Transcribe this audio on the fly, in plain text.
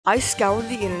I scoured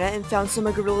the internet and found some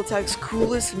of Gorilla Tag's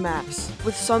coolest maps,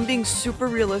 with some being super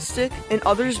realistic and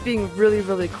others being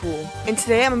really cool. And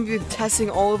today I'm going to be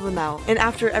testing all of them out. And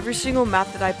after every single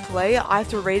map that I play, I have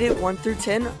to rate it 1 through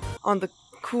 10 on the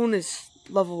coolness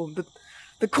level,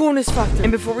 the coolness factor.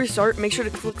 And before we start, make sure to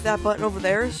click that button over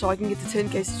there so I can get to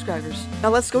 10k subscribers. Now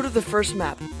let's go to the first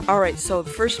map. Alright, so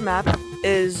the first map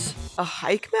is a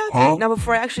hike map? Huh? Now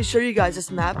before I actually show you guys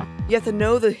this map, you have to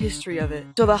know the history of it.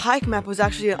 So the hike map was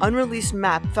actually an unreleased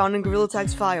map found in Gorilla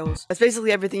Tag's files. That's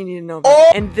basically everything you need to know about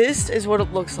it. And this is what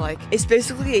it looks like. It's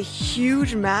basically a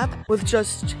huge map with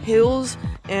just hills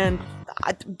and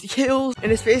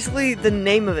it's basically the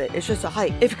name of it. It's just a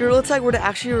hike. If Gorilla Tag were to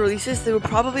actually release this, they would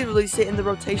probably release it in the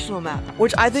rotational map,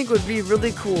 which I think would be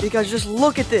really cool because just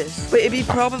look at this. But it'd be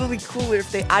probably cooler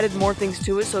if they added more things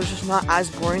to it so it's just not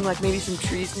as boring, like maybe some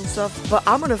trees and stuff. But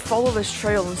I'm gonna follow this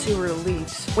trail and see where it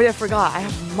leads. Wait, I forgot. I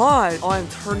have mod. Oh, I'm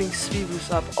turning speed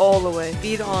boost up all the way.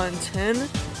 Speed on 10.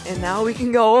 And now we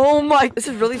can go. Oh my, this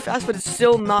is really fast, but it's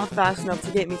still not fast enough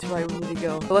to get me to where I need to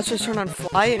go. But let's just turn on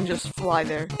fly and just fly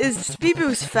there. Is speed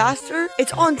boost faster?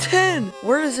 It's on 10.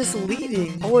 Where is this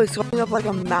leading? Oh, it's going up like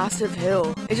a massive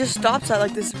hill. It just stops at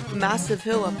like this massive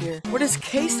hill up here. What is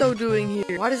Queso doing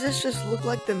here? Why does this just look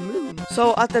like the moon?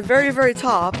 So at the very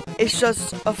top, it's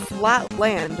just a flat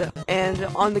land. And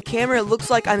on the camera, it looks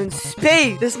like I'm in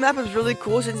space. This map is really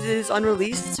cool since it is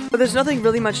unreleased, but there's nothing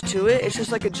really much to it. It's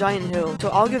just like a giant hill. So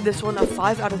I'll give this one a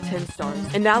 5 out of 10 stars.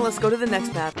 And now let's go to the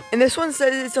next map. And this one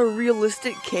says it's a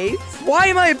realistic cave. Why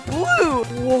am I blue?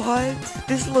 What?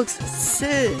 This looks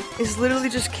sick. It's literally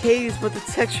just caves, but the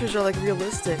textures are like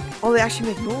realistic. Oh, they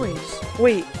actually make noise.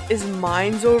 Wait, is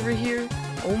mines over here?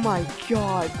 Oh my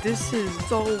god, this is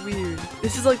so weird.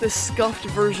 This is like the scuffed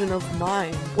version of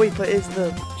mine. Wait, but is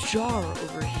the jar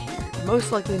over here?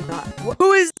 Most likely not.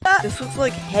 Who is that? This looks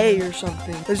like hay or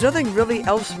something. There's nothing really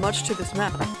else much to this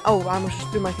map. Oh, I almost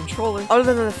just threw my controller.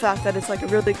 Other than the fact that it's like a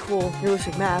really cool,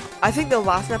 realistic map. I think the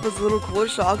last map was a little cooler,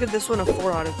 so I'll give this one a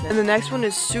 4 out of 10. And the next one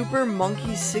is Super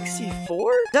Monkey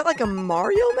 64? Is that like a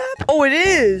Mario map? Oh, it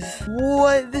is!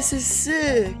 What? This is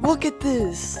sick. Look at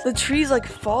this. The trees like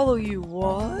follow you.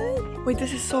 What? Wait,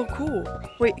 this is so cool.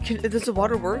 Wait, does the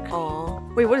water work? Aw.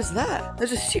 Wait, what is that?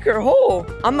 There's a secret hole.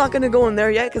 I'm not gonna go in there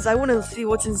yet because I want to see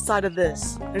what's inside of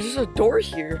this. There's just a door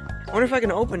here. I wonder if I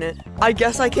can open it. I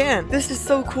guess I can. This is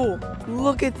so cool.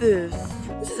 Look at this.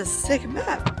 This is a sick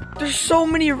map. There's so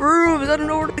many rooms. I don't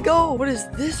know where to go. What is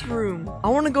this room? I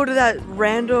want to go to that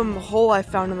random hole I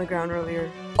found in the ground earlier.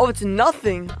 Oh, it's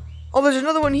nothing. Oh, there's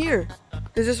another one here.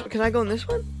 Can I go in this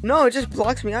one? No, it just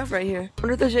blocks me off right here. I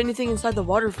wonder if there's anything inside the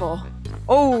waterfall.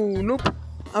 Oh, nope.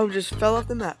 I just fell off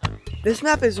the map. This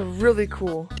map is really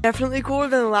cool. Definitely cooler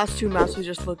than the last 2 maps we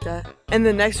just looked at. And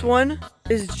the next one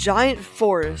is Giant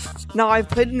Forest. Now, I've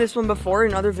played in this one before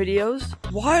in other videos.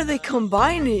 Why are they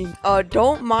combining?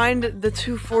 Don't mind the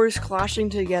 2 forests clashing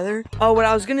together. What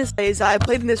I was gonna say is I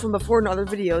played in this one before in other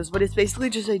videos, but it's basically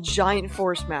just a giant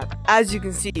forest map. As you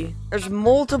can see, there's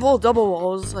multiple double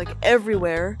walls like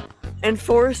everywhere. And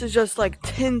forest is just like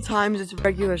 10 times its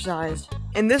regular size.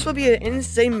 And this would be an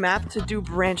insane map to do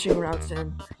branching routes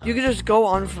in. You could just go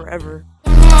on forever.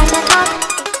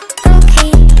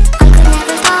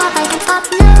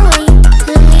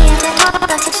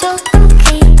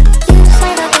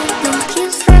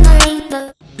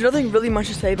 There's nothing really much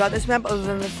to say about this map other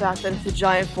than the fact that it's a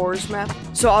giant forest map.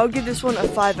 So I'll give this one a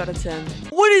 5 out of 10.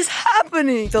 What is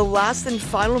happening? The last and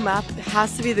final map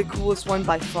has to be the coolest one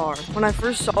by far. When I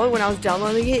first saw it, when I was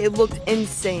downloading it, it looked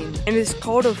insane. And it's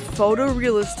called a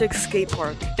photorealistic skate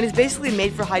park. And it's basically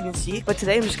made for hide and seek, but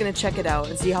today I'm just gonna check it out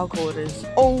and see how cool it is.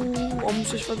 Oh,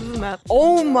 almost just fell through the map.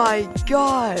 Oh my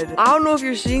god. I don't know if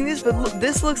you're seeing this, but look,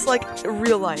 this looks like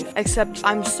real life, except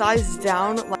I'm sized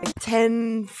down like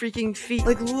 10 freaking feet.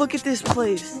 Like, look at this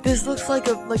place. This looks like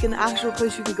an actual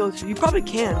place you could go to. You probably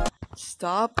can.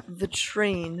 Stop the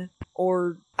train,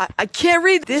 or I can't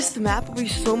read. This map would be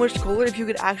so much cooler if you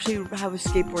could actually have a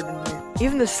skateboard in here.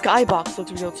 Even the skybox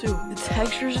looks real too. The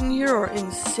textures in here are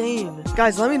insane.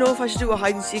 Guys, let me know if I should do a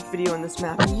hide and seek video on this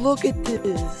map. Look at this.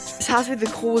 This has to be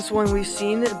the coolest one we've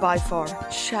seen by far.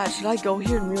 Chat, should I go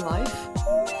here in real life?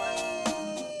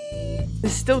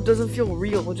 This still doesn't feel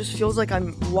real. It just feels like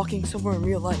I'm walking somewhere in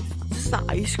real life. Is this an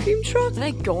ice cream truck? Can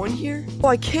I go in here? Oh,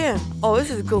 I can. Oh,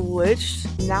 this is glitched.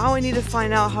 Now I need to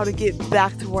find out how to get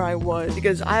back to where I was,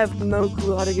 because I have no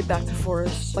clue how to get back to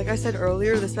Forest. Like I said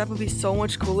earlier, this map would be so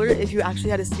much cooler if you actually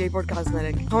had a skateboard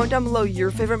cosmetic. Comment down below your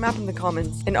favorite map in the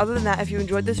comments. And other than that, if you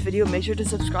enjoyed this video, make sure to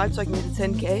subscribe so I can get to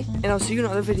 10k. And I'll see you in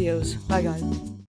other videos. Bye, guys.